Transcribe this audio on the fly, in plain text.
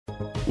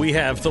We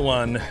have the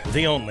one,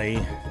 the only,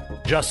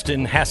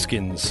 Justin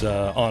Haskins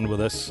on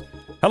with us.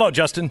 Hello,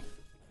 Justin.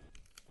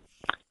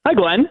 Hi,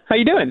 Glenn. How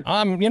you doing?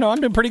 I'm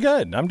doing pretty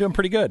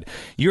good.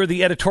 You're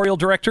the editorial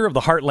director of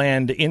the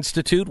Heartland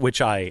Institute,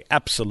 which I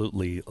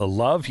absolutely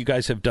love. You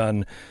guys have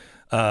done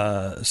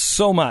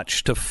so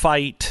much to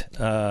fight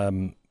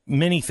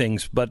many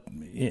things, but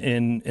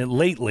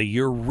lately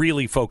you're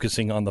really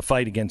focusing on the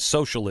fight against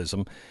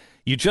socialism.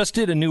 You just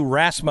did a new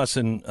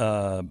Rasmussen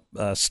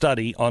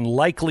study on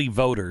likely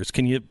voters.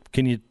 Can you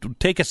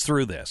take us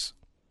through this?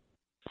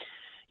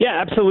 Yeah,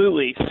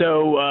 absolutely.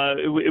 So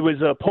it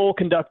was a poll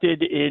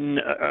conducted in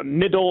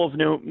middle of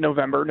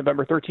November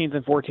 13th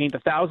and 14th,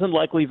 1,000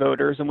 likely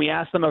voters, and we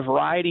asked them a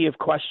variety of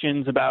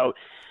questions about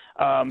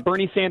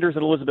Bernie Sanders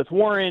and Elizabeth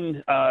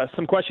Warren,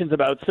 some questions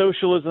about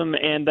socialism,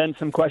 and then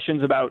some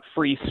questions about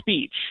free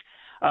speech.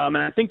 And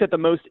I think that the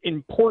most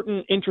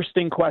important,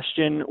 interesting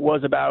question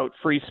was about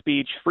free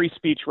speech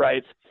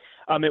rights.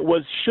 It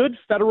was, should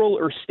federal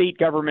or state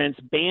governments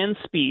ban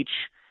speech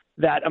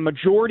that a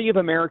majority of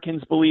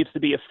Americans believes to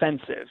be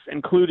offensive,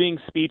 including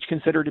speech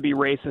considered to be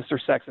racist or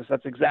sexist?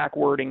 That's exact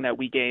wording that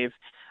we gave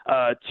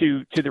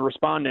to the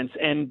respondents.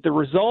 And the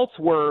results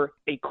were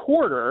a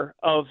quarter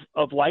of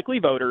likely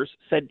voters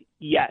said,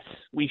 yes,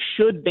 we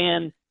should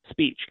ban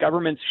speech.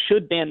 Governments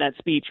should ban that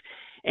speech.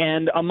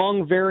 And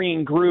among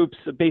varying groups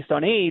based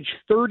on age,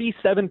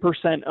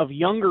 37% of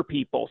younger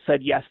people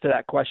said yes to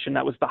that question.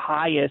 That was the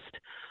highest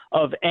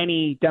of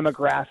any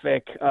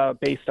demographic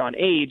based on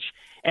age.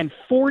 And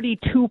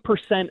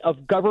 42%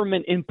 of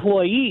government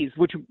employees,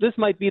 which this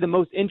might be the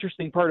most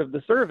interesting part of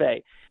the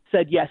survey,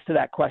 said yes to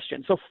that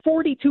question. So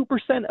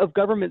 42% of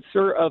government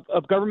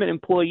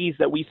employees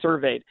that we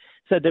surveyed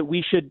said that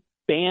we should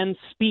ban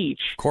speech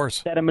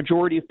that a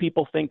majority of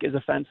people think is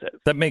offensive.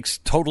 That makes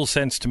total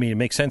sense to me. It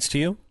makes sense to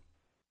you?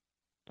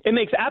 It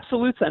makes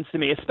absolute sense to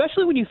me,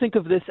 especially when you think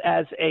of this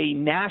as a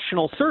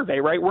national survey,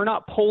 right? We're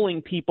not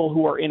polling people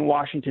who are in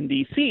Washington,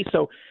 D.C.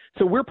 So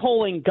we're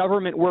polling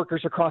government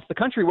workers across the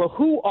country. Well,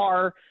 who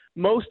are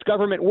most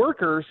government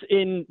workers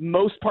in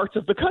most parts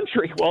of the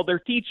country? Well, they're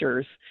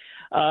teachers.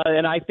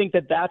 And I think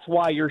that that's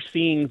why you're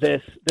seeing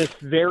this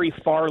very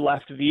far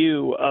left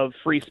view of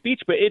free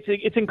speech. But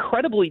it's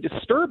incredibly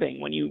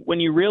disturbing when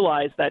you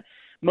realize that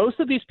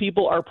most of these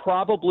people are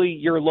probably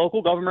your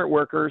local government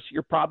workers.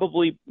 You're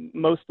probably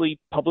mostly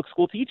public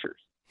school teachers.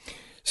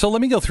 So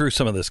let me go through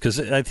some of this because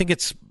I think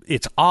it's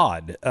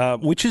odd.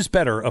 Which is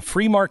better, a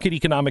free market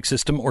economic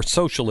system or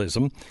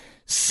socialism?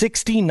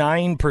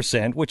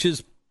 69%, which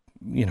is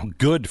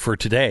good for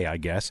today, I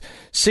guess.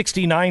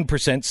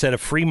 69% said a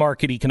free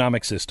market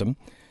economic system.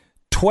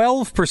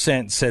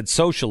 12% said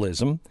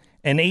socialism,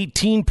 and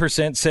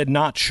 18% said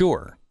not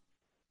sure.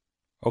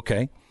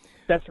 Okay.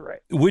 That's right.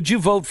 Would you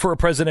vote for a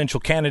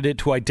presidential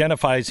candidate who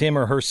identifies him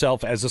or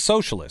herself as a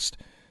socialist?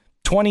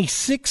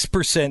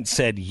 26%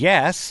 said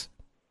yes.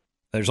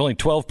 There's only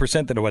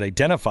 12% that would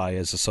identify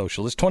as a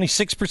socialist.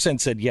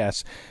 26% said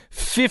yes.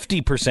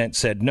 50%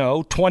 said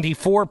no.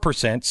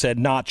 24% said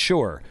not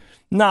sure.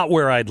 Not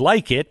where I'd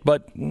like it,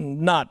 but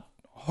not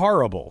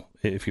horrible,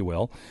 if you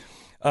will.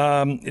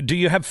 Do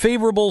you have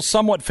favorable,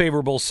 somewhat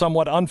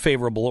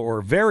unfavorable,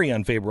 or very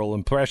unfavorable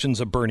impressions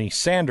of Bernie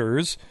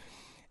Sanders?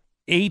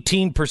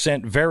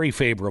 18% very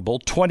favorable,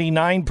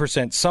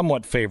 29%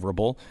 somewhat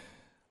favorable,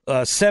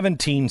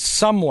 17%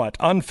 somewhat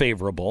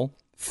unfavorable,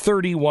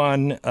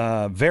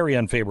 31% very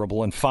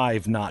unfavorable, and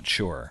 5% not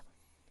sure.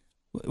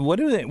 What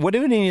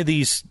do any of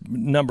these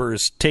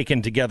numbers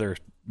taken together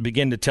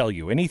begin to tell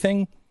you?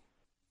 Anything?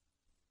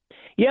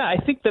 Yeah, I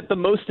think that the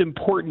most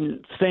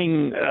important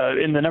thing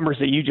in the numbers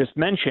that you just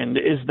mentioned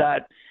is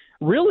that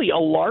really a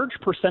large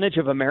percentage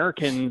of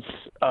Americans,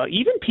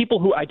 even people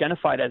who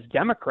identified as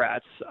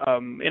Democrats,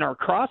 in our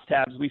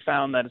crosstabs, we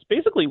found that it's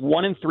basically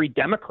 1 in 3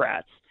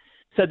 Democrats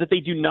said that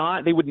they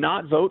would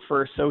not vote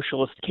for a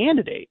socialist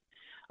candidate.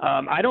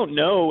 I don't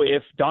know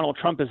if Donald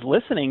Trump is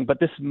listening, but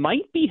this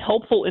might be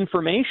helpful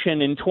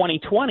information in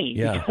 2020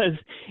 because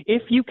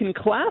if you can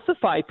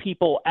classify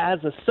people as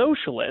a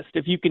socialist,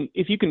 if you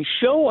can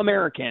show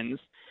Americans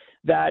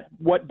that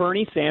what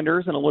Bernie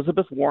Sanders and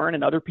Elizabeth Warren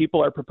and other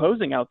people are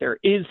proposing out there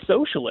is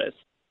socialist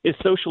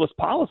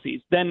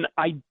policies, then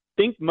I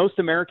think most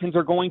Americans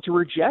are going to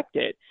reject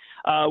it.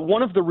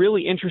 One of the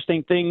really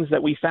interesting things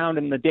that we found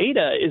in the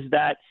data is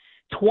that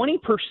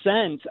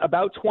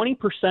about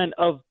 20%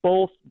 of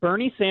both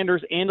Bernie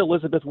Sanders and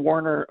Elizabeth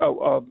Warner's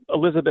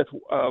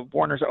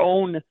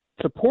own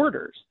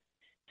supporters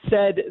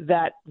said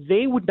that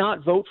they would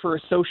not vote for a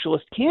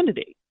socialist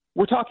candidate.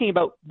 We're talking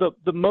about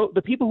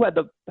the people who had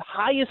the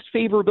highest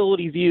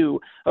favorability view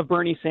of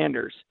Bernie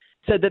Sanders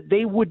said that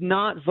they would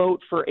not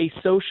vote for a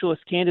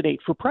socialist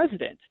candidate for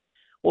president.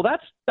 Well,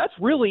 that's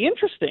really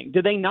interesting.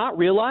 Do they not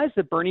realize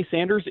that Bernie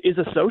Sanders is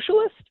a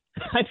socialist?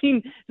 I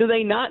mean, do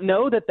they not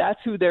know that that's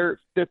who they're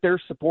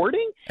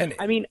supporting?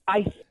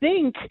 I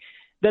think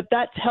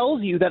that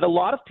tells you that a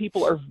lot of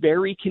people are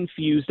very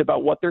confused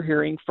about what they're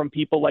hearing from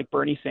people like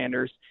Bernie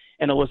Sanders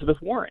and Elizabeth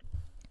Warren.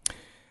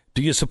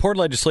 Do you support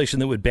legislation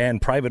that would ban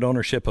private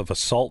ownership of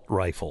assault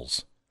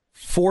rifles?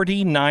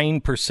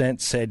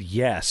 49% said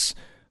yes,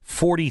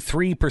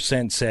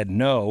 43% said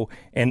no,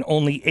 and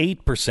only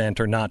 8%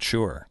 are not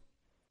sure.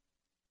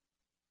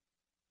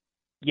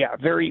 Yeah,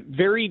 very,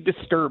 very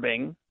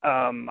disturbing.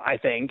 I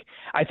think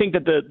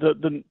that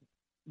the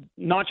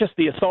not just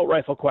the assault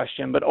rifle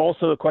question, but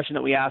also the question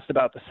that we asked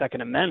about the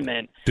Second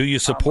Amendment. Do you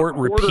support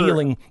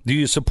repealing? Do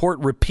you support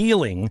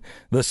repealing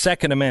the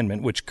Second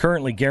Amendment, which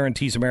currently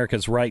guarantees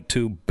America's right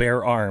to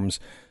bear arms?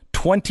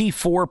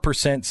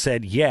 24%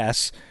 said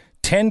yes,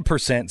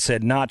 10%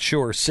 said not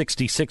sure,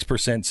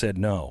 66% said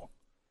no.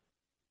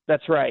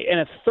 That's right,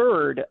 and a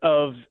third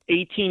of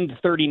 18 to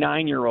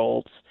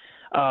 39-year-olds,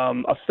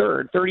 a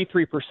third,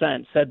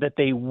 33%, said that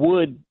they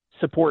would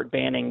support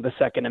banning the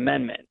Second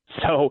Amendment.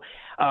 So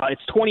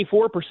it's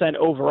 24%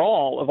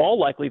 overall of all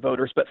likely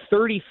voters, but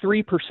 33%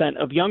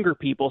 of younger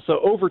people. So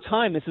over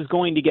time, this is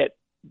only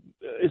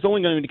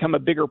going to become a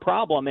bigger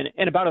problem.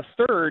 And about a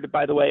third,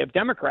 by the way, of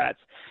Democrats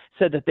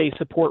said that they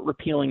support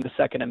repealing the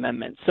Second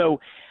Amendment. So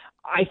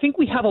I think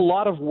we have a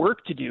lot of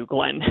work to do,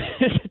 Glenn,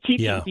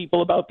 teaching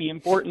people about the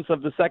importance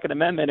of the Second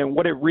Amendment and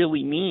what it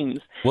really means.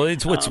 Well,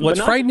 it's what's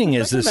frightening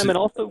is this.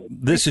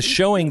 This is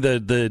showing the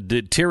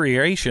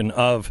deterioration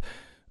of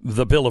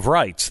the Bill of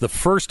Rights, the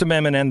First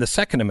Amendment and the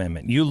Second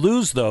Amendment. You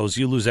lose those,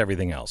 you lose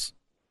everything else.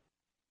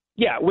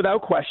 Yeah,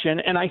 without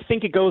question. And I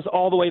think it goes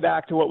all the way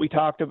back to what we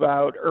talked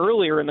about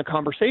earlier in the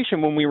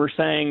conversation when we were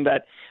saying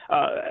that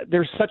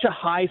there's such a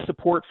high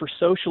support for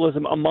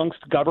socialism amongst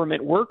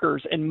government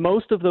workers. And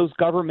most of those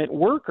government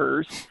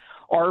workers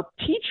are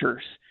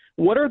teachers.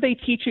 What are they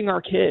teaching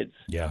our kids?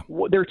 Yeah.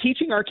 They're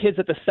teaching our kids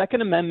that the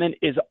Second Amendment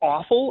is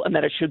awful and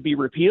that it should be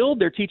repealed.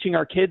 They're teaching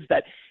our kids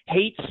that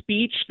hate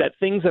speech, that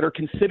things that are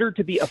considered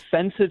to be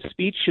offensive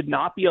speech should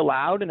not be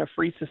allowed in a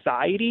free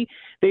society.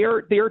 They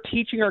are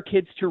teaching our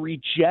kids to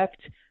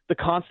reject the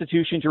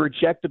Constitution, to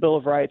reject the Bill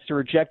of Rights, to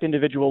reject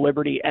individual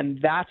liberty. And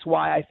that's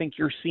why I think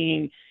you're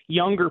seeing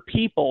younger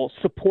people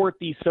support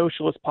these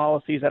socialist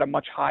policies at a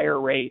much higher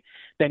rate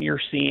than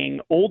you're seeing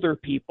older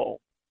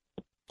people.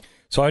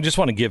 So I just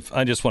want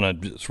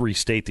to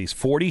restate these.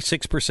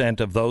 46%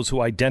 of those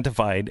who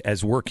identified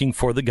as working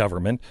for the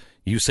government,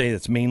 you say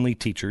it's mainly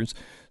teachers,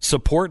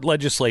 support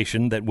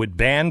legislation that would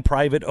ban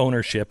private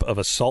ownership of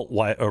assault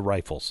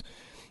rifles.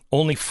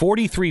 Only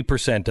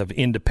 43% of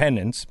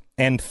independents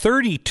and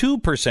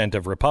 32%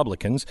 of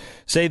Republicans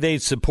say they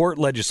support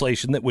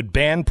legislation that would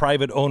ban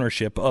private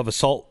ownership of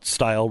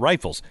assault-style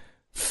rifles.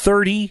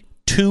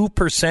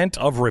 32%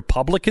 of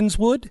Republicans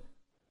would?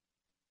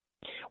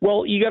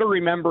 Well, you got to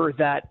remember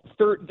that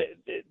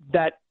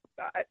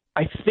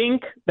I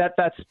think that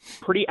that's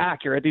pretty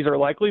accurate. These are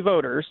likely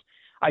voters.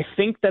 I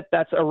think that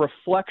that's a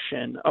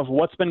reflection of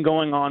what's been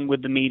going on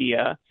with the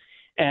media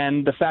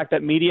and the fact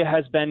that media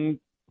has been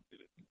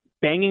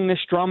banging this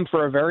drum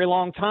for a very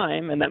long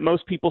time and that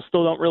most people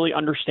still don't really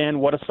understand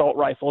what assault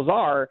rifles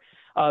are.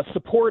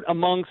 Support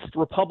amongst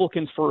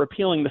Republicans for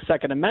repealing the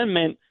Second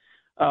Amendment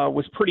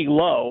was pretty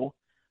low.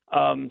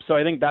 So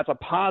I think that's a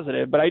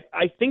positive. But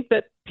I think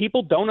that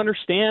people don't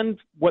understand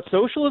what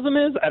socialism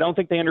is. I don't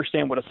think they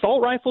understand what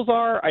assault rifles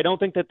are. I don't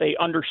think that they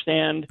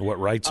understand what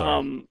rights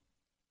are.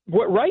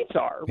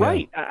 Yeah.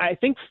 Right. I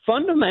think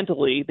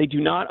fundamentally they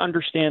do not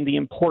understand the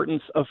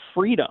importance of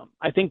freedom.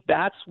 I think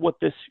that's what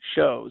this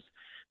shows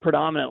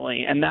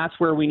predominantly, and that's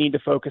where we need to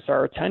focus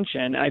our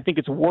attention. And I think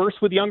it's worse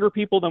with younger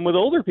people than with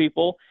older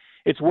people.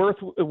 It's worse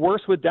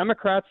with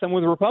Democrats than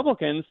with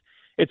Republicans.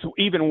 It's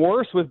even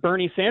worse with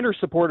Bernie Sanders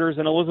supporters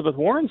and Elizabeth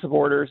Warren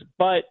supporters,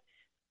 but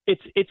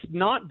it's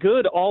not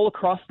good all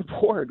across the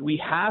board. We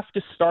have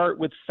to start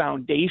with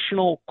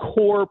foundational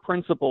core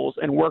principles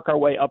and work our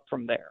way up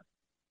from there.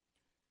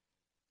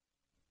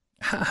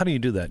 How do you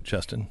do that,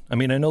 Justin? I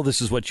mean, I know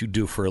this is what you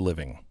do for a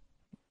living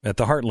at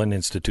the Heartland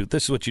Institute.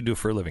 This is what you do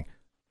for a living.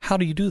 How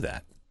do you do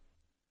that?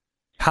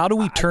 How do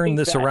we turn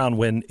this around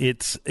when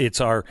it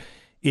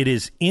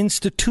is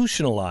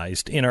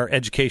institutionalized in our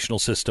educational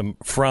system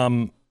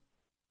from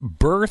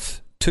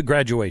birth to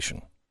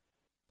graduation?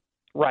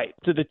 Right.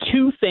 So the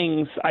two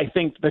things, I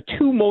think, the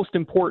two most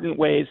important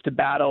ways to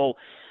battle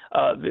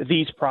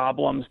these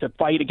problems, to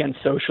fight against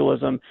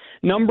socialism.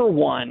 Number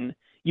one,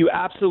 you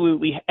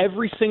absolutely,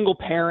 every single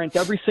parent,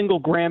 every single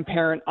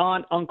grandparent,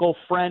 aunt, uncle,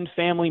 friend,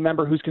 family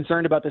member who's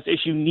concerned about this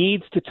issue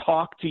needs to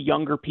talk to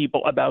younger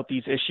people about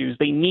these issues.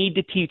 They need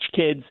to teach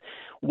kids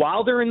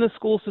while they're in the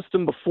school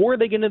system, before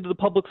they get into the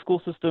public school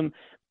system,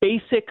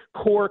 basic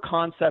core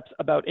concepts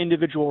about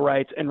individual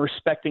rights and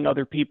respecting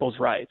other people's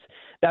rights.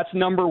 That's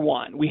number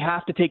one. We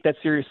have to take that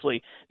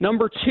seriously.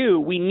 Number two,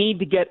 we need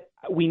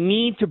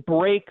to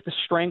break the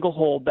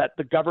stranglehold that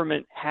the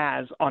government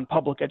has on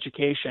public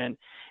education.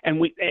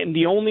 And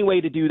the only way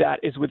to do that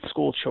is with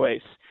school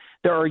choice.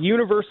 There are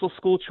universal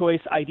school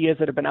choice ideas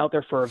that have been out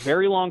there for a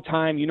very long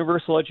time,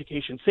 universal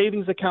education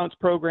savings accounts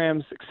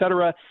programs, et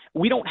cetera.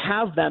 We don't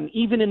have them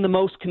even in the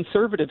most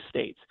conservative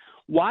states.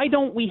 Why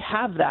don't we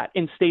have that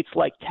in states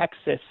like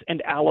Texas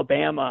and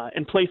Alabama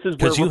and places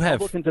where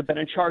Republicans have been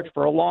in charge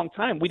for a long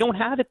time? We don't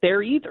have it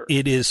there either.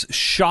 It is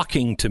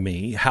shocking to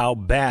me how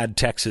bad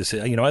Texas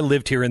is. You know, I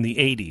lived here in the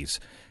 80s,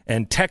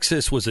 And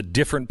Texas was a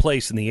different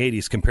place in the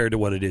 80s compared to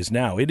what it is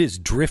now. It has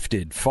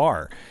drifted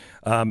far.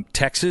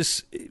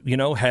 Texas,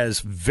 has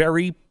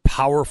very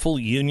powerful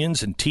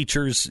unions and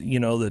teachers.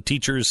 The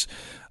teachers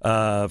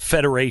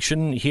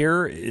federation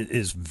here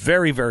is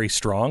very, very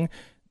strong.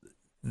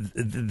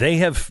 They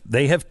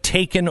have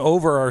taken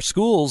over our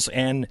schools,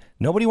 and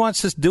nobody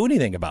wants to do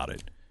anything about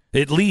it,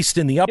 at least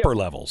in the upper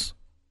levels.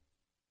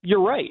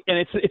 You're right, and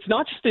it's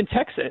not just in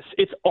Texas;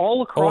 it's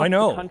all across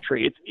the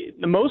country. It's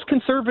the most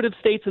conservative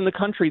states in the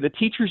country. The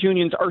teachers'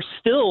 unions are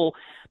still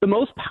the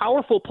most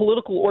powerful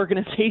political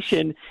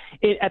organization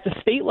at the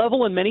state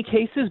level in many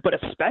cases, but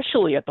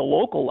especially at the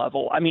local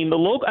level. I mean,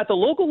 at the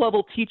local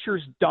level,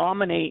 teachers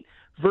dominate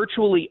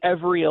virtually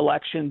every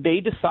election. They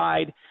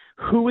decide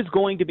who is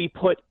going to be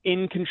put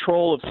in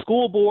control of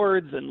school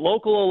boards and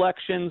local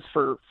elections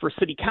for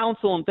city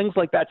council and things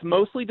like that. It's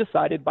mostly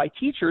decided by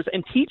teachers,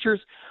 and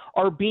teachers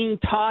are being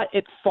taught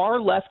at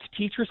far left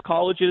teachers'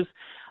 colleges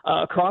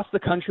across the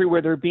country,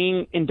 where they're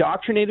being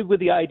indoctrinated with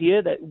the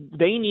idea that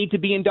they need to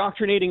be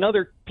indoctrinating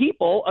other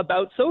people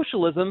about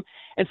socialism.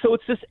 And so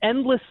it's this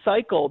endless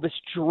cycle, this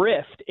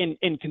drift in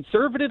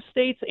conservative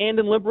states and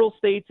in liberal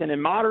states and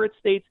in moderate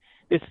states,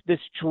 this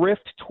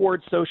drift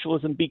towards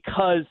socialism,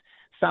 because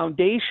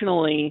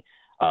foundationally,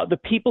 the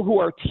people who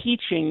are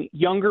teaching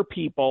younger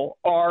people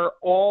are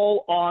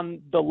all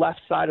on the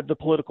left side of the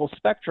political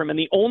spectrum. And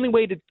the only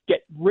way to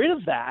get rid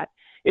of that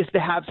is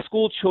to have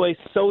school choice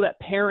so that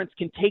parents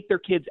can take their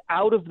kids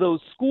out of those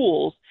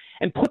schools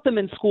and put them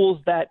in schools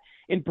that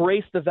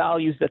embrace the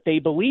values that they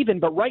believe in.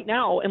 But right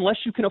now, unless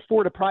you can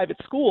afford a private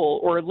school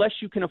or unless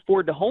you can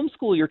afford to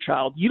homeschool your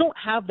child, you don't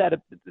have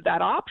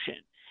that option.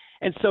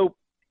 And so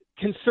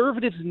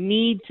conservatives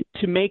need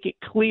to make it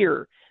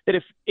clear that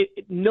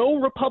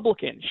no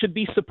Republican should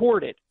be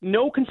supported,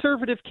 no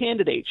conservative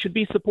candidate should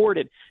be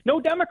supported, no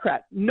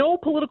Democrat, no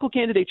political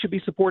candidate should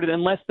be supported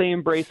unless they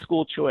embrace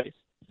school choice.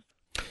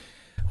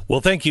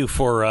 Well, thank you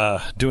for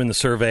doing the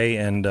survey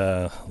and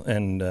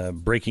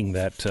breaking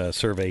that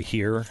survey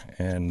here,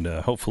 and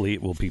hopefully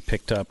it will be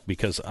picked up,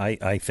 because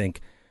I think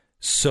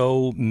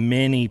so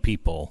many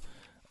people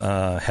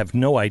have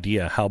no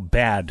idea how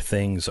bad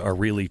things are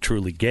really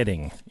truly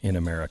getting in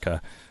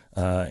America.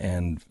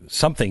 And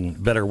something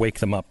better wake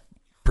them up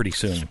pretty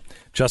soon.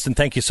 Justin,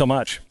 thank you so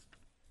much.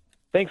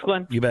 Thanks,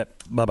 Glenn. You bet.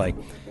 Bye-bye.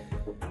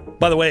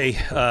 By the way,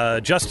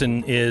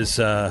 Justin is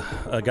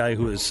a guy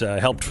who has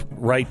helped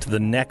write the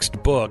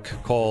next book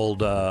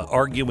called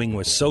Arguing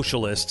with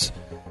Socialists.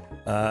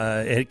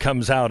 It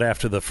comes out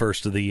after the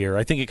first of the year.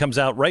 I think it comes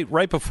out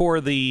right before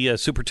the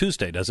Super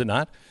Tuesday, does it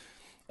not?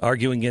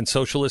 Arguing Against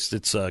Socialists.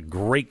 It's a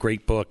great,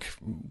 great book,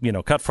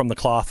 cut from the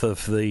cloth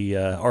of the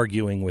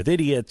Arguing with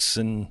Idiots,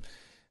 and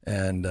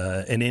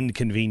an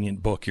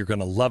inconvenient book. You're going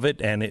to love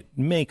it, and it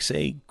makes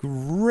a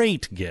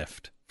great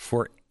gift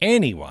for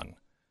anyone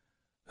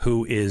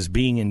who is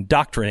being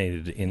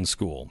indoctrinated in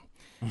school.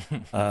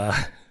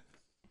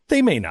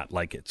 They may not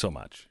like it so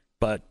much,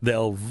 but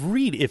they'll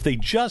read if they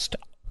just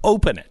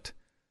open it.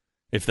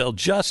 If they'll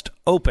just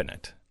open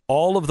it,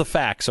 all of the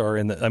facts are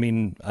in the. I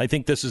mean, I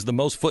think this is the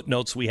most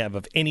footnotes we have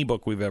of any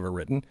book we've ever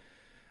written,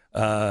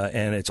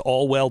 and it's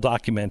all well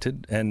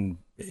documented, and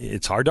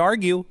it's hard to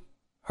argue.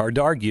 Hard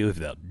to argue if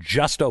they'll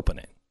just open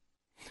it.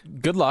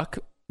 Good luck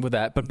with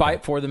that, but buy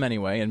it for them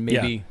anyway, and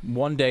maybe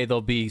one day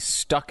they'll be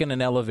stuck in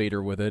an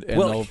elevator with it, and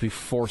they'll be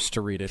forced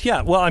to read it.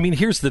 Yeah, well, I mean,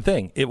 here's the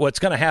thing. What's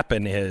going to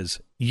happen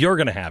is you're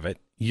going to have it,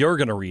 you're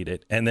going to read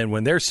it, and then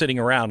when they're sitting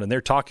around and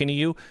they're talking to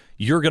you,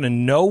 you're going to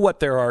know what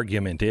their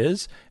argument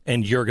is,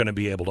 and you're going to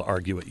be able to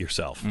argue it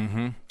yourself.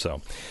 Mm-hmm. So...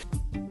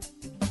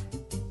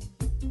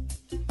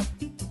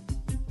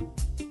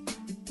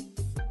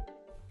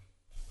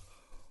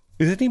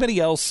 Is anybody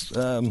else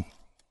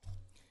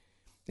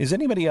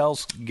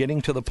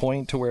getting to the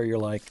point to where you're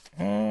like,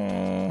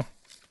 I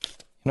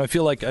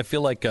feel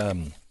like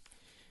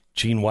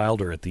Gene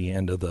Wilder at the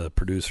end of The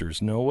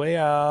Producers. No way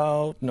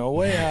out, no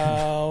way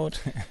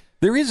out.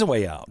 There is a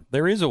way out.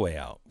 There is a way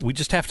out. We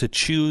just have to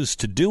choose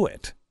to do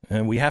it,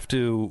 and we have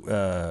to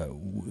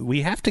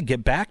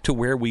get back to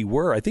where we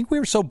were. I think we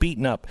were so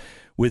beaten up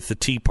with the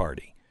Tea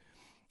Party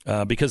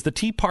because the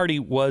Tea Party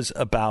was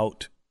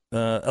about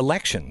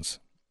elections.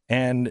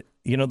 And,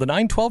 the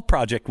 9/12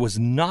 Project was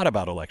not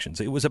about elections.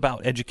 It was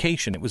about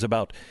education. It was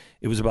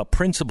about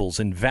principles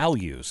and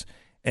values.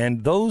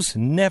 And those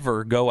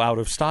never go out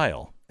of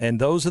style. And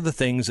those are the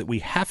things that we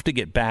have to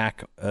get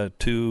back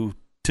to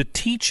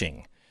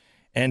teaching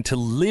and to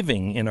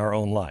living in our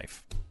own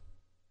life.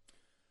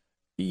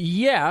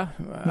 Yeah,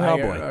 I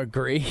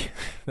agree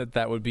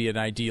that would be an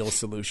ideal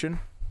solution.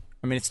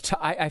 I mean,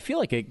 I feel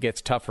like it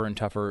gets tougher and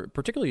tougher,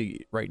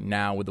 particularly right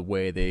now with the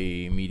way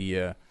the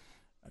media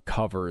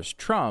covers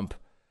Trump,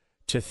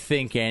 to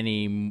think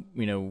any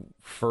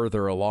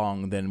further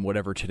along than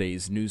whatever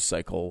today's news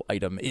cycle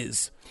item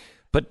is.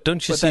 But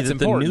don't you see that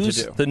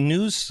the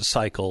news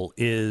cycle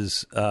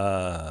is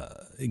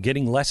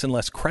getting less and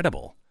less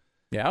credible?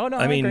 Yeah,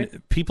 I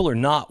mean, people are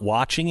not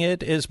watching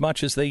it as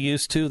much as they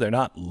used to. They're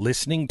not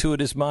listening to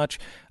it as much.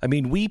 I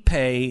mean, we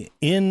pay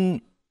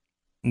in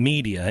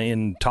media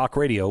in talk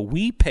radio,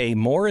 we pay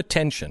more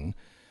attention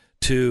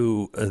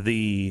to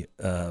the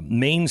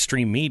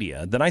mainstream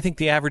media than I think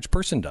the average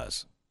person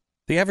does.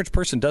 The average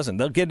person doesn't.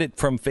 They'll get it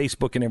from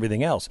Facebook and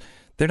everything else.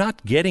 They're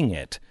not getting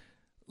it,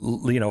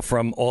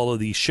 from all of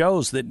these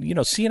shows that,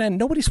 CNN,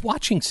 nobody's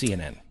watching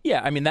CNN.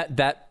 Yeah, I mean,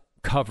 that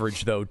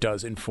coverage, though,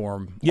 does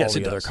inform all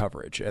the other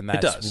coverage. And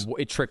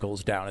it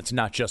trickles down. It's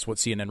not just what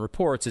CNN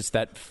reports. It's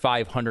that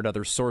 500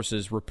 other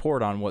sources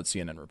report on what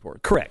CNN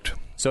reports. Correct.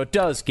 So it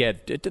does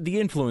the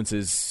influence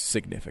is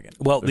significant.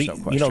 Well,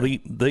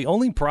 the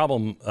only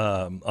problem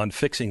on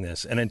fixing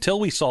this, and until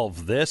we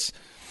solve this,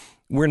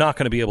 we're not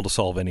going to be able to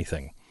solve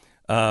anything.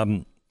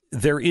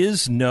 There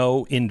is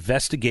no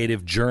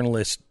investigative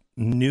journalist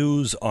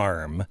news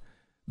arm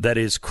that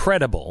is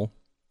credible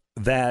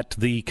that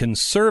the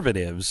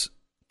conservatives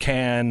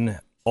can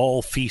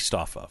all feast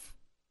off of.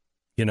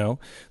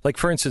 Like,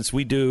 for instance,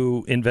 we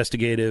do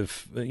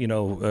investigative,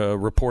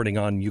 reporting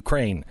on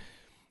Ukraine.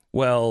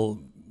 Well,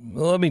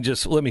 let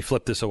me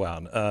flip this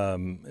around.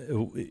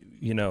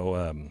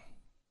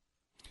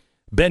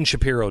 Ben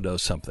Shapiro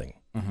does something.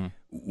 Mm-hmm.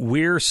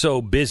 We're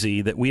so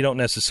busy that we don't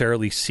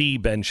necessarily see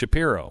Ben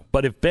Shapiro.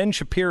 But if Ben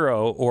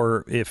Shapiro,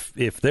 or if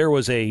there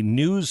was a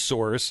news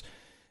source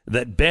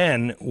that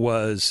Ben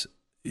was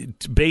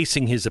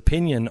basing his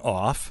opinion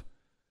off,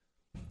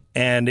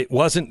 and it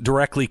wasn't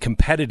directly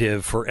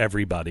competitive for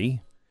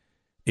everybody,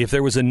 if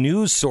there was a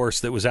news source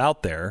that was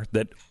out there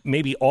that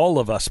maybe all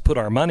of us put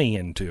our money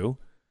into,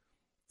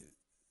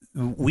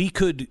 we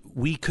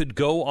could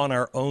go on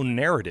our own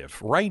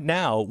narrative. Right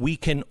now, we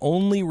can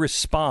only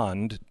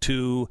respond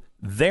to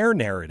their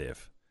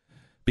narrative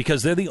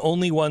because they're the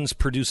only ones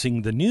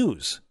producing the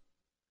news.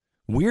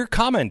 We're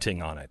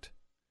commenting on it.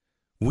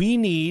 We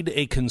need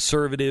a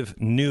conservative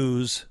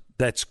news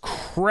that's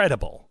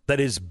credible,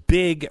 that is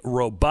big,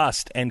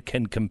 robust, and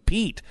can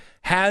compete,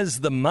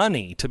 has the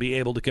money to be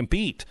able to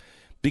compete.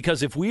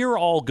 Because if we're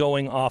all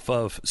going off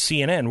of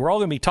CNN, we're all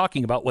going to be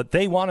talking about what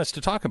they want us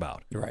to talk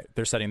about. Right.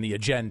 They're setting the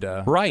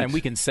agenda. Right. And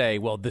we can say,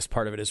 well, this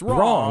part of it is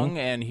wrong,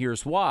 and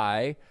here's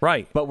why.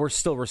 Right. But we're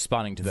still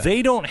responding to that.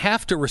 They don't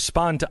have to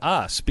respond to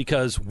us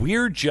because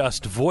we're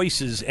just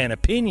voices and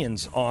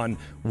opinions on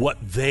what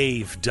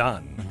they've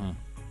done. Mm-hmm.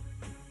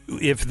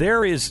 If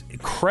there is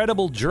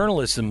credible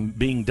journalism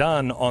being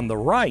done on the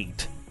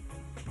right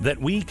that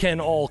we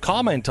can all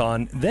comment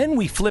on, then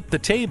we flip the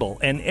table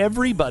and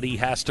everybody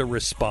has to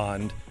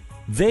respond.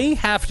 They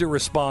have to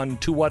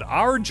respond to what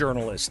our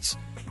journalists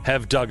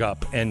have dug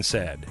up and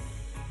said.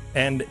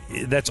 And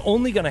that's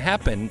only going to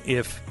happen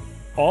if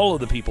all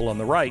of the people on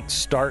the right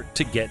start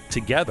to get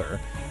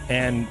together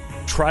and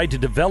try to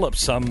develop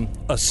some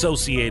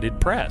Associated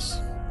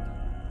Press.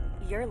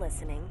 You're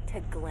listening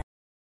to Glenn.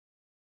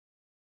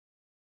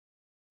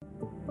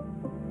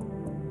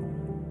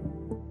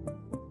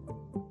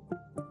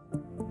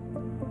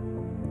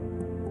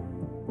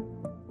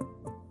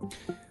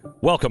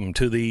 Welcome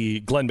to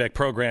the Glenn Beck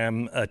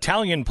program.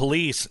 Italian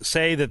police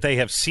say that they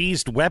have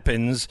seized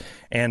weapons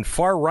and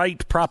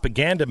far-right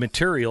propaganda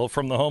material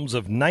from the homes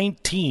of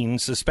 19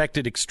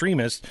 suspected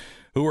extremists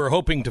who were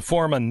hoping to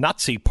form a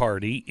Nazi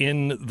party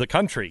in the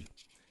country.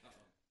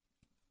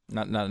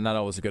 Not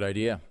always a good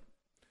idea.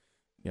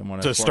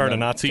 To start a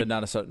Nazi? To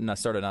not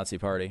start a Nazi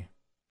party.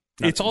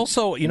 It's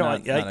also,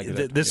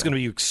 this is going to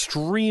be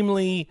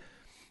extremely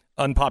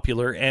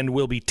unpopular and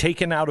will be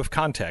taken out of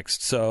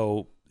context,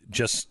 so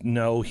just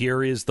know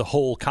here is the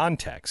whole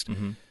context.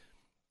 Mm-hmm.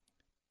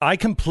 I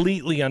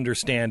completely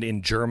understand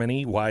in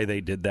Germany why they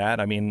did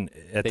that. I mean,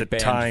 at the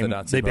time,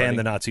 they banned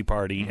the Nazi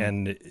Party. Mm-hmm.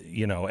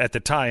 And, at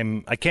the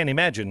time, I can't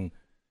imagine,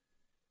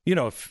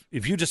 if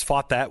you just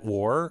fought that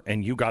war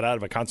and you got out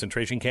of a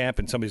concentration camp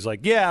and somebody's like,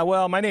 yeah,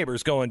 well, my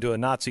neighbor's going to a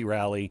Nazi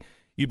rally,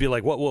 you'd be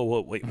like,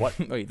 whoa, wait, what?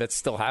 Wait, that's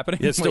still happening?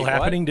 It's still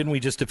happening? What? Didn't we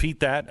just defeat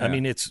that? Yeah. I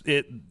mean,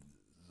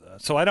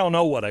 so I don't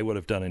know what I would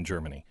have done in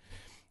Germany.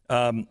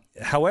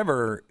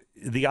 However,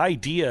 the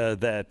idea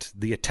that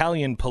the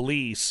Italian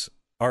police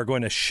are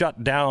going to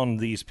shut down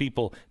these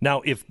people.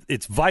 Now, if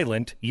it's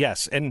violent,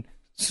 yes. And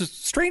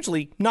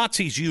strangely,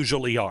 Nazis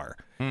usually are.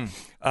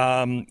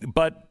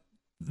 But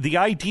the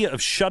idea of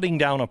shutting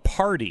down a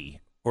party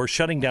or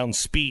shutting down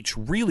speech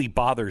really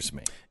bothers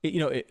me.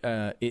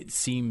 It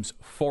seems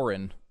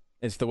foreign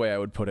is the way I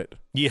would put it.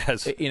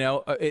 Yes.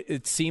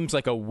 It seems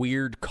like a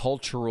weird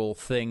cultural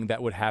thing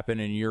that would happen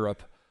in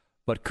Europe,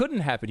 but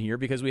couldn't happen here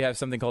because we have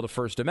something called a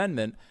First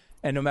Amendment.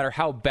 And no matter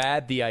how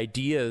bad the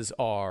ideas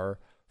are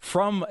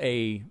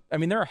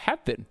there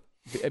have been.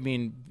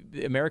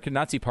 The American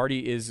Nazi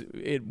Party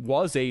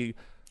was a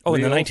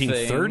in the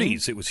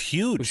 1930s, it was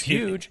huge. It was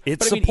huge.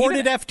 It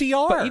supported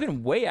FDR. But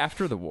even way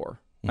after the war,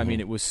 mm-hmm.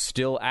 It was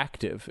still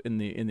active in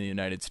the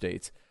United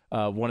States.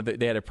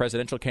 They had a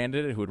presidential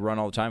candidate who would run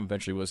all the time,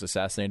 eventually was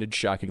assassinated,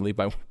 shockingly,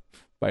 by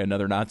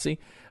another Nazi.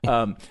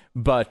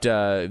 But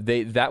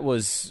that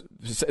was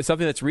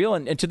something that's real.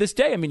 And to this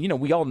day,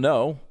 we all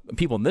know,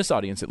 people in this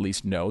audience at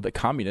least know, that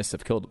communists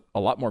have killed a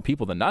lot more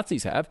people than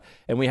Nazis have.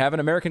 And we have an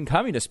American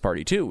Communist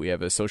Party, too. We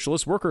have a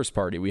Socialist Workers'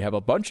 Party. We have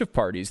a bunch of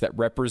parties that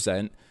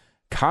represent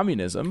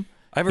communism.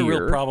 I have a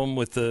real problem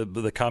with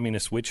the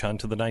communist witch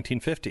hunt of the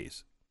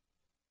 1950s.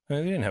 I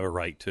mean, we didn't have a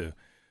right to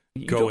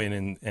go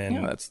in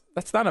and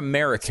that's not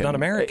American. It's not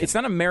American. It's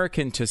not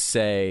American to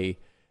say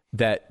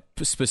that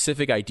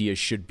specific ideas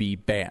should be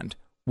banned.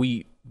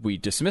 We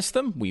dismiss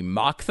them, we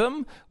mock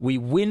them, we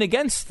win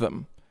against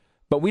them,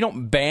 but we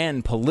don't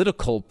ban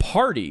political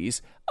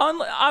parties.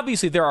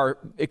 Obviously, there are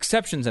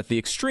exceptions at the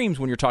extremes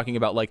when you're talking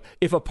about, like,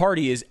 if a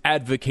party is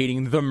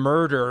advocating the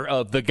murder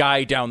of the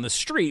guy down the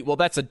street, well,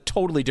 that's a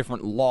totally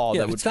different law.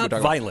 Yeah, it's not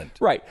violent.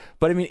 Right.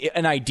 But I mean,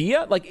 an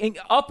idea, like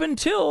up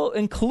until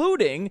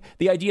including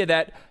the idea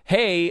that,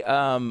 hey,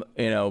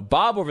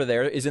 Bob over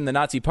there is in the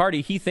Nazi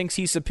party. He thinks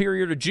he's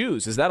superior to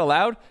Jews. Is that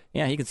allowed?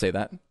 Yeah, he can say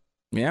that.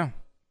 Yeah.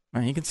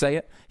 He can say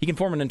it. He can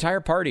form an entire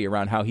party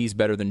around how he's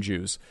better than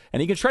Jews.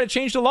 And he can try to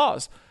change the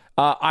laws.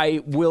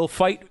 I will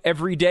fight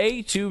every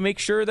day to make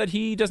sure that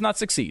he does not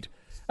succeed.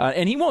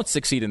 And he won't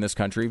succeed in this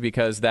country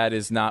because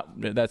that's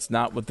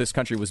not what this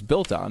country was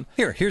built on.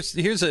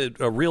 Here's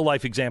a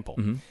real-life example.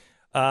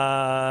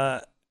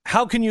 Mm-hmm.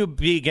 How can you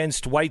be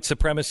against white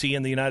supremacy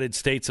in the United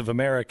States of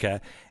America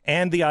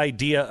and the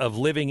idea of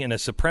living in a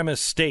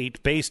supremacist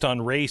state based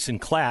on race and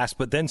class,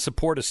 but then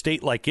support a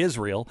state like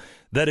Israel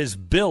that is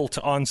built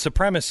on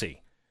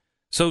supremacy?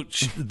 So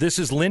this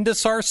is Linda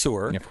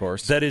Sarsour, of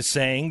course, that is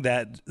saying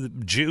that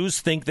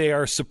Jews think they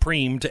are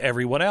supreme to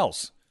everyone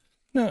else.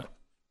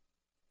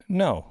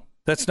 No,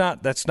 that's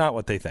not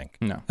what they think.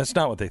 No, that's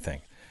not what they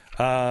think.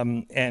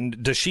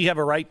 And does she have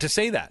a right to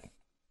say that?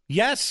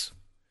 Yes.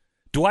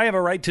 Do I have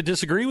a right to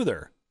disagree with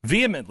her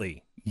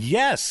vehemently?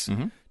 Yes.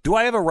 Mm-hmm. Do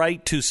I have a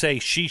right to say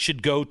she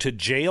should go to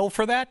jail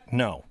for that?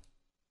 No.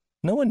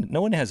 No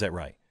one has that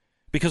right.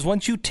 Because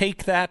once you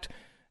take that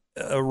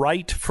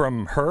right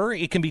from her,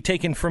 it can be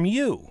taken from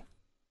you.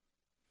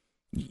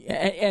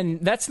 And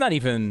that's not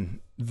even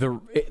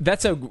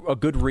that's a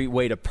good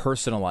way to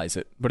personalize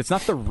it, but it's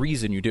not the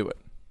reason you do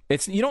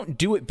it. You don't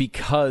do it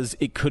because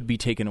it could be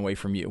taken away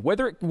from you,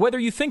 whether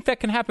you think that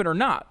can happen or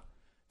not.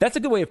 That's a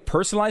good way of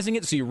personalizing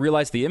it so you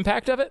realize the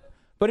impact of it.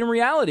 But in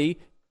reality,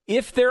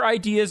 if their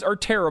ideas are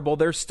terrible,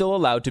 they're still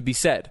allowed to be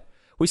said.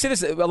 We say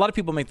this, a lot of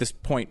people make this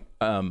point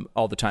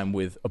all the time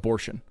with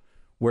abortion,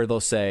 where they'll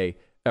say,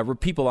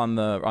 people on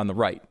the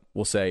right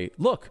will say,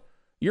 look,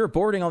 you're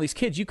aborting all these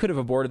kids. You could have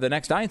aborted the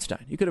next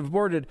Einstein. You could have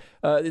aborted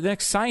the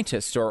next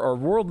scientist or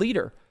world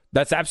leader.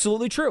 That's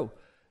absolutely true.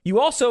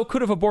 You also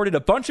could have aborted a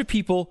bunch of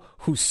people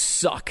who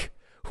suck,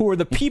 who are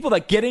the people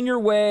that get in your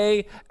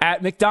way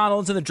at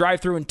McDonald's in the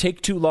drive-thru and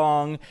take too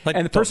long,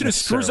 and the person who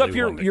screws up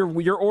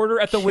your order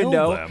at the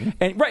window. Them.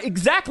 And right,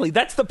 exactly,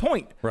 that's the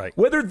point. Right.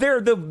 Whether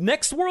they're the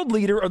next world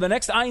leader or the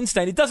next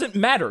Einstein, it doesn't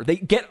matter. They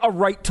get a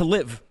right to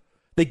live.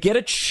 They get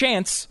a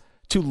chance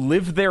to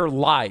live their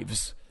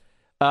lives.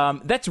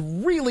 That's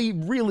really,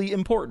 really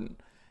important.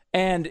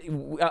 And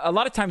a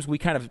lot of times we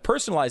kind of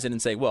personalize it and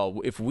say,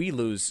 well, if they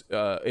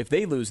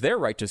lose their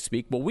right to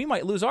speak, well, we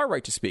might lose our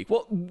right to speak.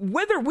 Well,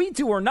 whether we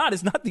do or not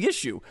is not the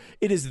issue.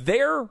 It is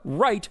their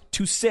right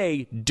to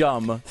say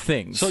dumb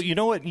things. So you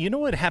know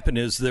what happened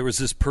is there was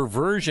this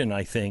perversion,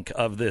 I think,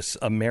 of this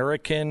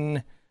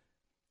American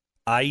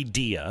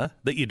idea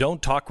that you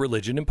don't talk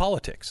religion in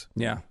politics.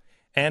 Yeah.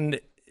 And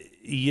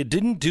you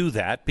didn't do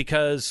that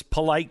because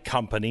polite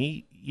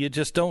company, you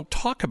just don't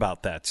talk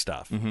about that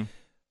stuff. Mm-hmm.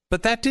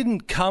 But that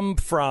didn't come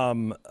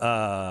from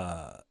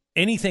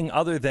anything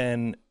other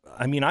than,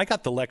 I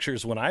got the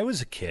lectures when I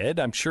was a kid.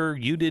 I'm sure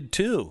you did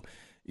too.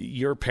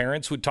 Your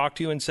parents would talk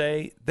to you and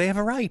say, they have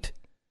a right.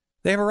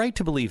 They have a right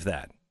to believe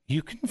that.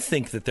 You can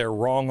think that they're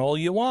wrong all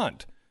you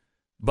want,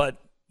 but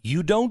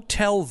you don't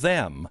tell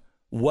them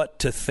what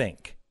to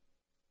think.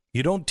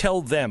 You don't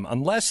tell them,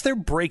 unless they're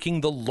breaking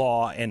the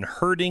law and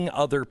hurting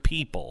other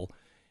people,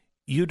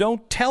 you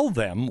don't tell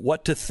them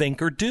what to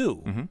think or do.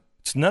 Mm-hmm.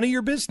 It's none of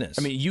your business.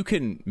 You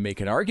can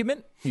make an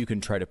argument. You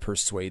can try to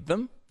persuade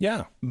them.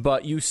 Yeah.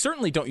 But you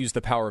certainly don't use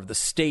the power of the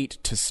state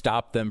to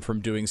stop them from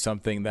doing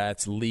something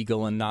that's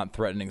legal and not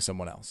threatening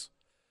someone else.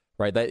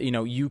 Right? That,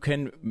 you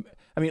can...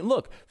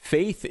 look,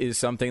 faith is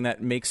something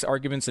that makes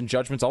arguments and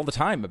judgments all the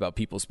time about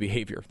people's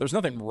behavior. There's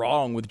nothing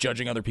wrong with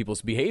judging other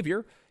people's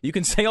behavior. You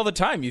can say all the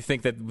time you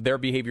think that their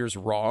behavior is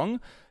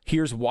wrong.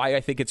 Here's why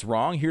I think it's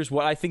wrong. Here's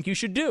what I think you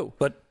should do.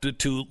 But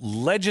to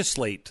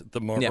legislate the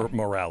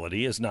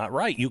morality is not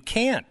right. You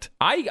can't.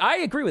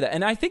 I agree with that.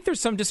 And I think there's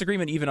some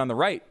disagreement even on the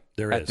right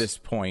at this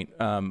point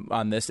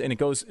on this. And it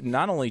goes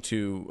not only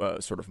to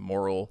sort of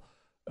moral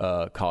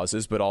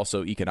causes, but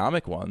also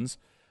economic ones,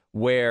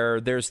 where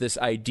there's this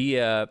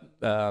idea,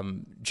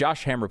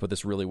 Josh Hammer put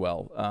this really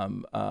well,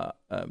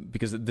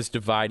 because of this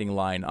dividing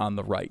line on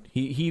the right.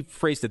 He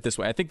phrased it this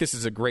way. I think this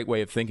is a great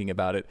way of thinking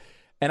about it.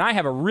 And I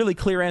have a really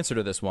clear answer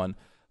to this one,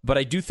 but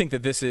I do think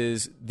that this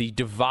is the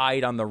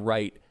divide on the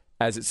right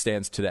as it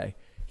stands today.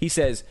 He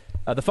says,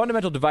 the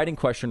fundamental dividing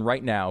question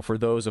right now for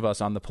those of us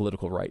on the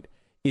political right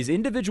is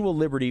individual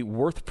liberty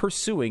worth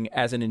pursuing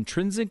as an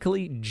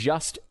intrinsically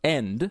just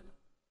end,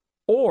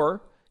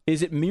 or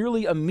is it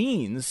merely a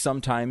means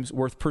sometimes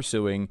worth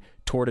pursuing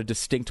toward a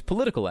distinct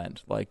political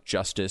end, like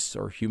justice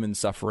or human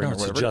suffering or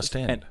whatever? It's a just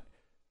end.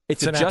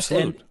 It's a just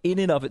end in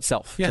and of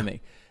itself to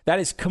me. That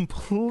is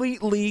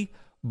completely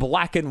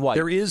black and white.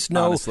 There is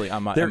no, honestly,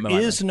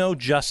 is no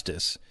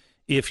justice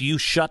if you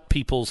shut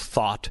people's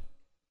thought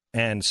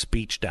and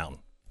speech down.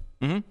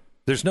 Mm-hmm.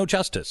 There's no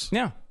justice.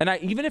 Yeah, and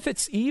even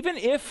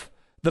if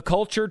the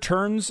culture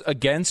turns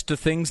against the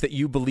things that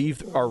you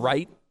believe are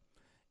right,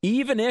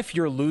 even if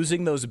you're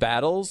losing those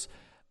battles,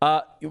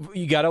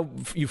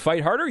 you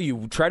fight harder.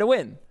 You try to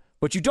win.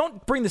 But you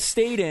don't bring the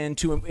state in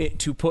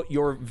to put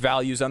your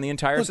values on the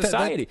entire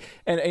society.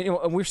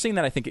 And we're seeing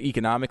that, I think,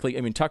 economically.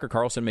 I mean, Tucker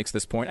Carlson makes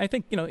this point. I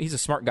think, he's a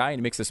smart guy and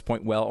he makes this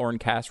point well. Orrin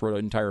Cass wrote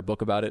an entire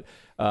book about it.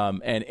 But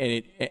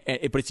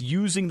it's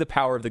using the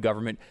power of the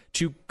government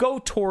to go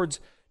towards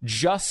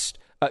just,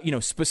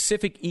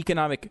 specific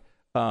economic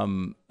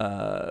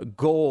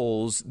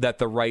goals that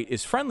the right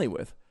is friendly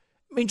with.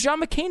 I mean,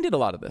 John McCain did a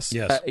lot of this.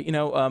 Yes.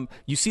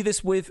 You see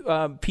this with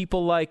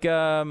people like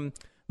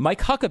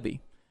Mike Huckabee.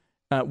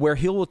 Where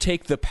he will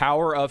take the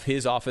power of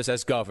his office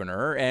as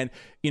governor, and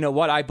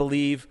I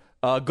believe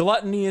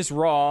gluttony is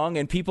wrong,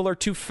 and people are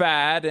too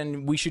fat,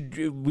 and we should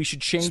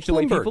change the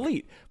way people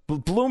eat.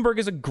 Bloomberg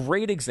is a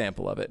great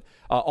example of it.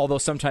 Although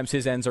sometimes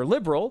his ends are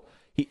liberal,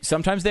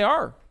 sometimes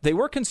they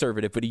were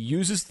conservative, but he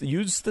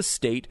uses the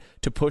state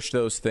to push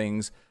those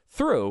things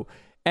through.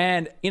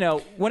 And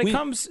when it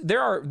comes,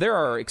 there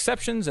are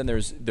exceptions, and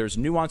there's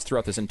nuance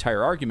throughout this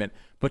entire argument.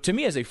 But to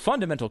me, as a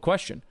fundamental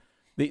question,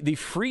 the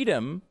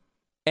freedom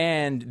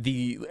and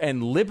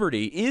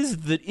liberty is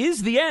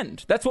the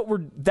end. That's what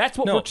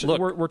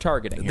we're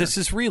targeting here. This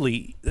is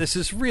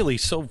really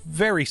so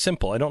very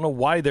simple. I don't know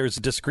why there's a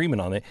disagreement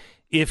on it.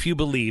 If you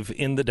believe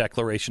in the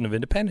Declaration of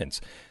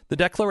Independence, the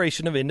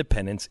Declaration of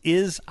Independence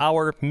is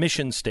our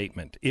mission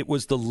statement. It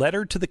was the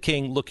letter to the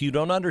king. Look, you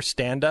don't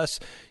understand us.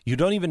 You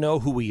don't even know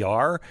who we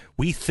are.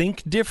 We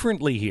think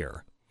differently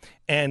here.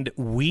 And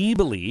we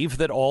believe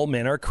that all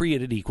men are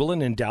created equal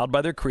and endowed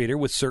by their Creator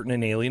with certain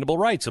inalienable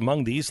rights,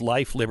 among these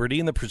life, liberty,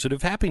 and the pursuit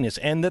of happiness,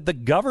 and that the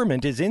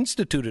government is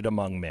instituted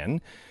among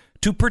men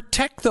to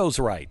protect those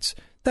rights.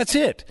 That's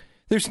it.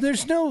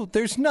 There's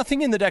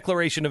nothing in the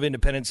Declaration of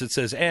Independence that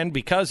says, and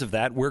because of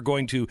that, we're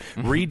going to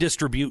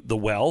redistribute the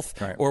wealth,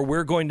 or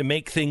we're going to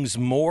make things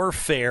more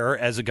fair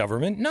as a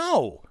government.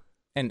 No.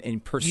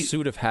 And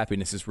pursuit of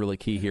happiness is really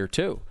key here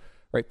too,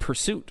 right?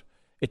 Pursuit.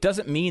 It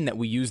doesn't mean that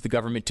we use the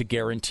government to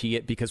guarantee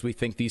it because we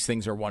think these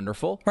things are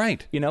wonderful.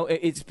 Right.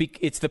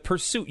 It's the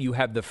pursuit. You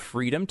have the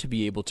freedom to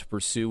be able to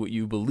pursue what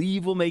you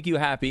believe will make you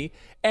happy.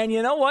 And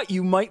you know what?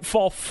 You might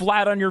fall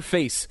flat on your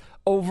face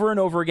over and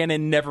over again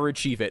and never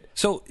achieve it.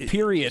 So,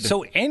 period.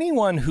 So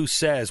anyone who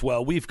says,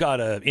 well, we've got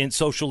to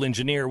social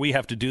engineer, we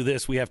have to do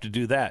this, we have to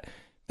do that,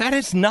 that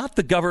is not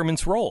the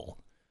government's role.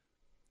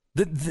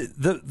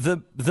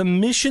 The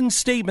mission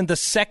statement, the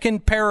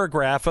second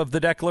paragraph of the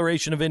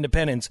Declaration of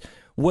Independence,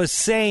 was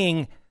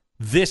saying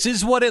this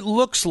is what it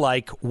looks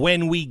like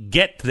when we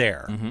get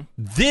there. Mm-hmm.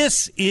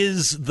 This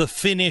is the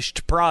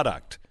finished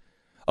product.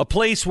 A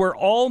place where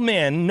all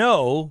men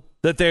know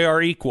that they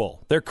are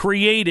equal. They're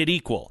created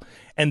equal.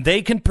 And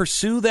they can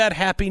pursue that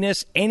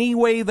happiness any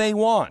way they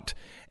want.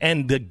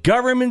 And the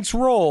government's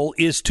role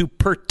is to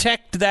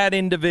protect that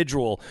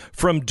individual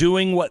from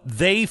doing what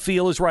they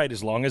feel is right,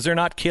 as long as they're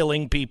not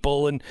killing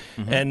people and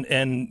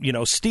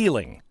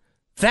stealing.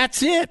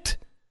 That's it.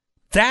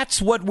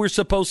 That's what we're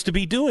supposed to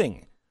be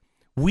doing.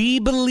 We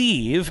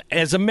believe,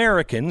 as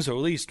Americans, or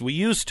at least we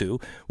used to,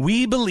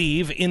 we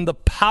believe in the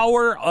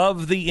power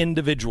of the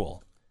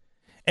individual.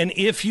 And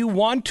if you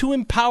want to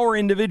empower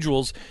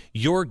individuals,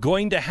 you're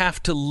going to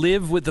have to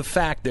live with the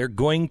fact they're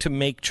going to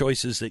make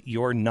choices that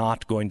you're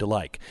not going to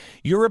like.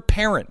 You're a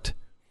parent.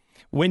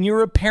 When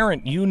you're a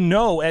parent,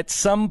 at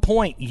some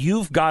point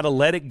you've got to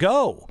let it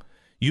go.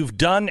 You've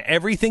done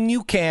everything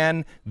you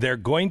can. They're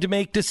going to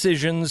make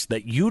decisions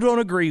that you don't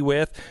agree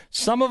with.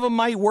 Some of them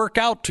might work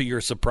out to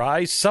your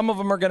surprise. Some of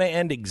them are going to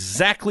end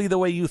exactly the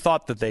way you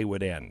thought that they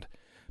would end.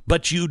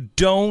 But you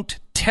don't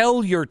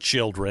tell your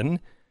children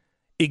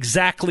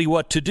exactly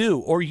what to do,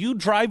 or you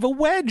drive a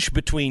wedge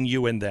between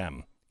you and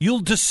them. You'll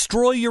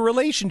destroy your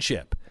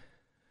relationship.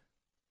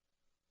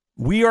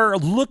 We are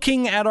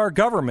looking at our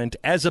government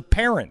as a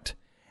parent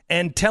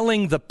and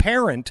telling the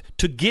parent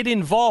to get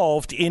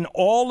involved in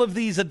all of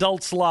these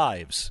adults'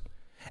 lives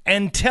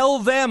and tell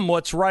them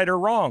what's right or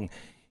wrong.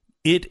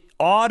 It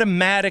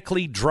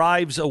automatically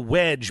drives a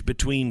wedge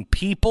between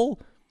people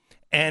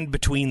and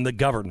between the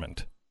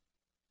government.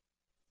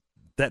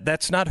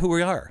 That's not who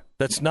we are.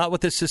 That's not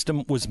what this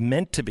system was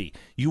meant to be.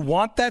 You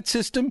want that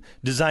system?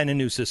 Design a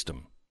new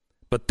system.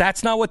 But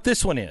that's not what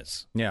this one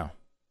is. Yeah.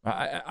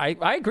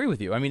 I agree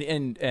with you. I mean,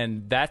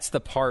 and that's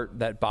the part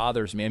that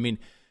bothers me. I mean,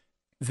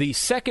 the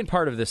second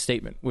part of this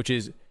statement, which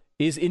is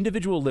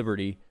individual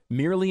liberty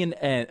merely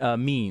a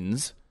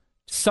means,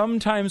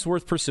 sometimes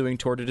worth pursuing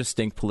toward a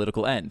distinct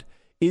political end,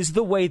 is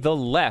the way the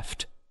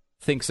left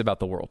thinks about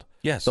the world.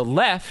 Yes. The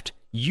left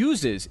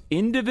uses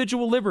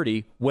individual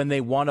liberty when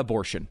they want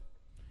abortion.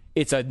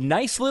 It's a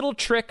nice little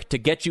trick to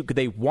get you.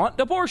 They want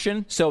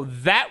abortion, so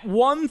that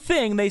one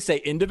thing they say,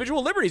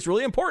 individual liberty is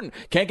really important.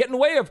 Can't get in the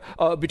way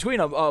of between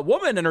a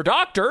woman and her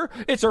doctor.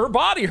 It's her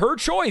body, her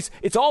choice.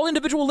 It's all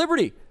individual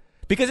liberty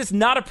because it's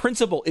not a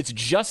principle. It's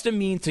just a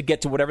means to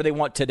get to whatever they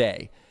want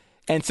today.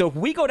 And so if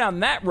we go down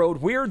that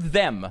road, we're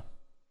them.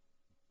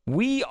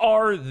 We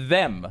are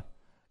them.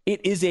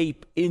 It is a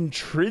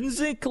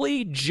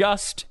intrinsically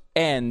just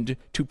end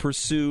to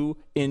pursue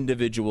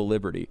individual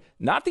liberty,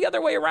 not the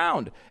other way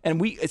around. And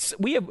we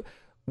have,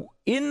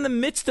 in the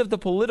midst of the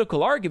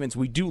political arguments,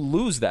 we do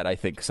lose that, I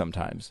think,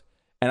 sometimes.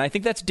 And I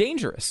think that's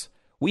dangerous.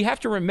 We have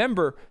to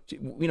remember,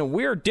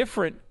 we're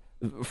different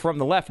from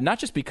the left, not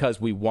just because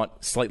we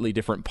want slightly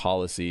different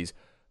policies,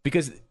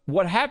 because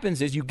what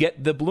happens is you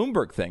get the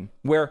Bloomberg thing,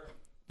 where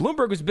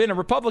Bloomberg has been a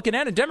Republican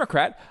and a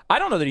Democrat. I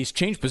don't know that he's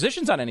changed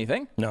positions on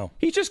anything. No.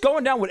 He's just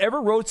going down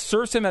whatever road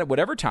serves him at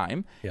whatever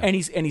time. Yeah. And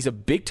he's a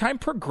big time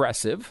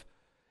progressive.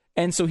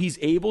 And so he's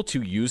able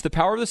to use the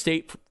power of the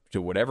state to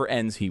whatever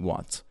ends he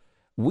wants.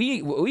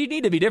 We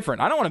need to be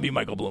different. I don't want to be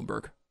Michael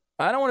Bloomberg.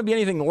 I don't want to be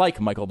anything like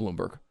Michael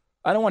Bloomberg.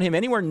 I don't want him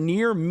anywhere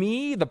near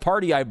me, the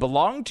party I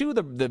belong to,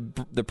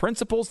 the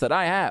principles that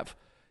I have.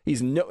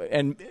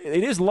 And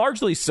it is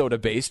largely soda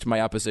based,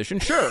 my opposition,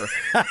 sure.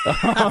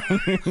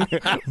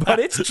 But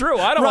it's true.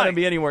 I don't want to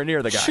be anywhere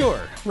near the guy. Sure,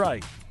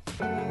 right.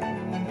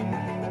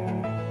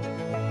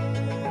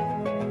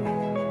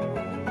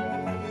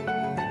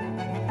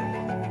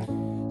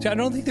 See, I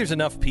don't think there's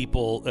enough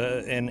people,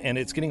 and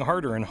it's getting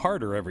harder and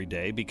harder every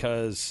day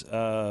because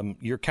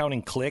you're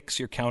counting clicks,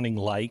 you're counting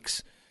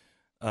likes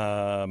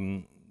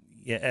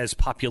as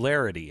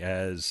popularity,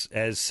 as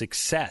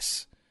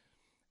success.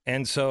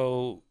 And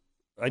so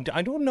I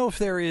don't know if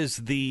there is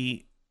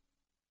the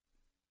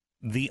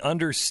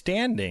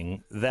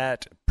understanding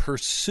that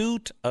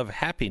pursuit of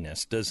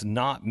happiness does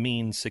not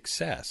mean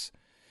success.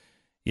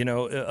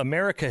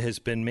 America has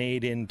been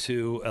made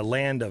into a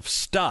land of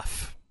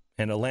stuff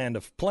and a land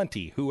of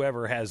plenty.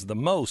 Whoever has the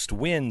most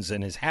wins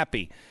and is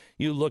happy.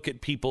 You look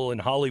at people in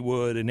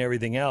Hollywood and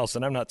everything else,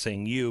 and I'm not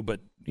saying you,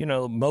 but,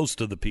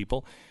 most of the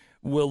people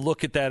will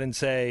look at that and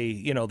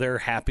say, they're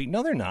happy.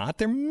 No, they're not.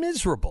 They're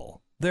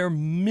miserable. They're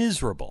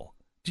miserable.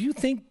 Do you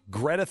think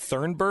Greta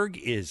Thunberg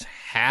is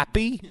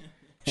happy?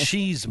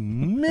 She's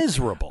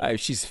miserable.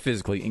 She's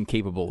physically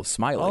incapable of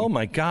smiling. Oh,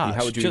 my gosh.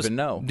 How would you even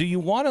know? Do you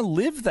want to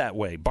live that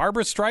way?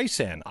 Barbara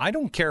Streisand, I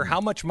don't care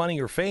how much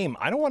money or fame.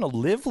 I don't want to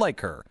live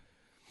like her.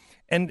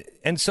 And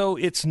so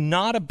it's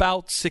not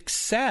about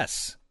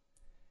success.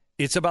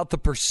 It's about the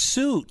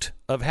pursuit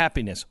of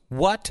happiness.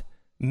 What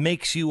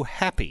makes you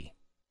happy?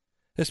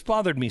 This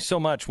bothered me so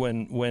much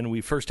when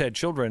we first had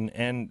children,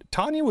 and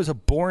Tanya was a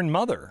born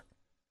mother.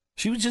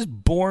 She was just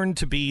born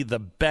to be the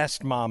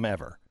best mom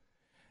ever.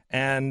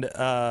 And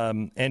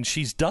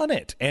she's done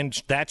it,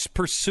 and that's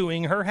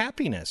pursuing her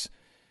happiness.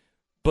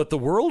 But the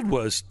world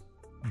was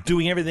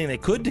doing everything they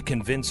could to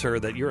convince her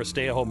that you're a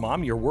stay-at-home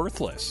mom, you're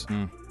worthless.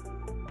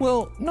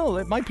 Well, no,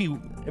 it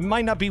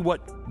might not be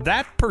what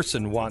that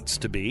person wants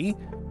to be,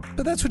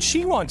 but that's what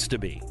she wants to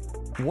be.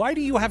 Why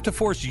do you have to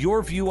force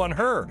your view on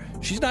her?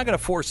 She's not going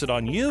to force it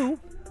on you.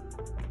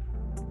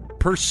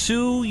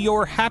 Pursue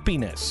your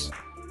happiness.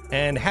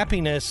 And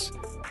happiness,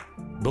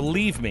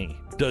 believe me,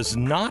 does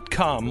not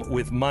come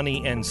with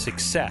money and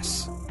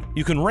success.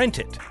 You can rent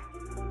it,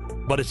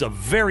 but it's a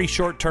very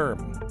short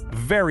term.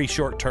 Very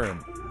short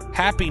term.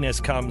 Happiness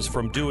comes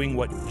from doing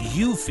what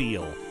you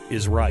feel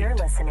is right. You're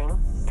listening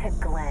to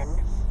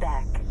Glenn